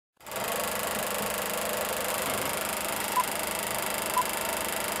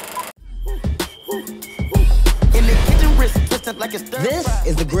like it's This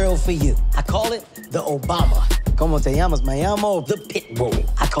is the grill for you. I call it the Obama. Como te llamas? Me llamo the pit bull.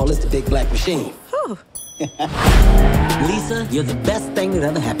 I call this the big black machine. Lisa, you're the best thing that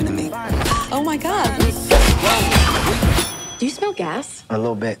ever happened to me. Oh my God. Do you smell gas? A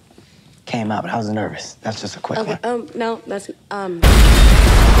little bit. Came out, but I was nervous. That's just a quick one. No, that's, I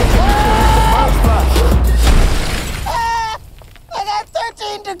got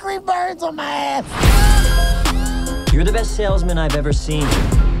 13-degree burns on my ass. You're the best salesman I've ever seen.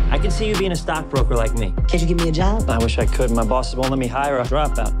 I can see you being a stockbroker like me. Can't you give me a job? I wish I could. My bosses won't let me hire a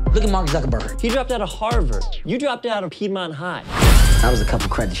dropout. Look at Mark Zuckerberg. He dropped out of Harvard. You dropped out of Piedmont High. I was a couple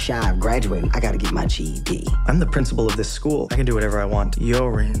credits shy of graduating. I gotta get my GED. I'm the principal of this school. I can do whatever I want.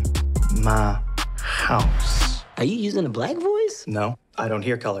 You're in my house. Are you using a black voice? No, I don't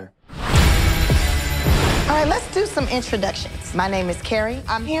hear color. All right, let's do some introductions. My name is Carrie.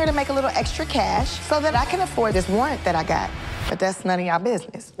 I'm here to make a little extra cash so that I can afford this warrant that I got. But that's none of y'all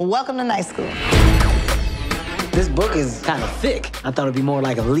business. Welcome to night school. This book is kind of thick. I thought it'd be more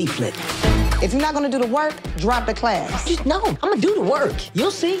like a leaflet. If you're not gonna do the work, drop the class. No, I'm gonna do the work.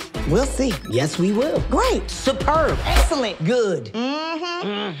 You'll see. We'll see. Yes, we will. Great. Superb. Excellent. Good.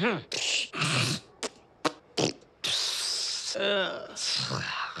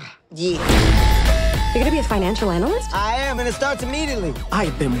 Yeah. you're gonna be a financial analyst? I am, and it starts immediately.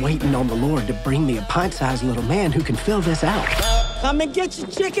 I've been waiting on the Lord to bring me a pint-sized little man who can fill this out. Come and get your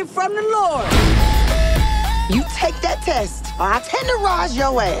chicken from the Lord. You take that test, or I tenderize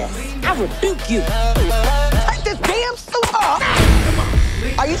your ass. I rebuke you. Take this damn suit off.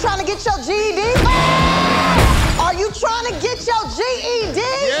 Are you trying to get your GED? Are you trying to get your GED?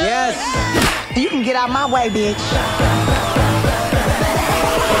 Yes. You can get out my way, bitch.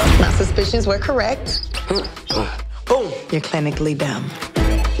 My suspicions were correct. Boom. You're clinically dumb.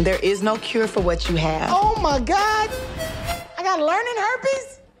 There is no cure for what you have. Oh my God. I got learning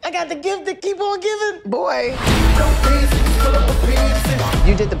herpes. I got the gift to keep on giving. Boy.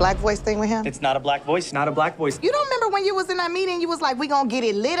 You did the black voice thing with him? It's not a black voice, not a black voice. You don't remember when you was in that meeting, you was like, we gonna get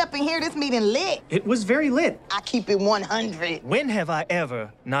it lit up in here, this meeting lit. It was very lit. I keep it 100. When have I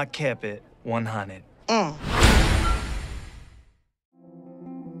ever not kept it 100?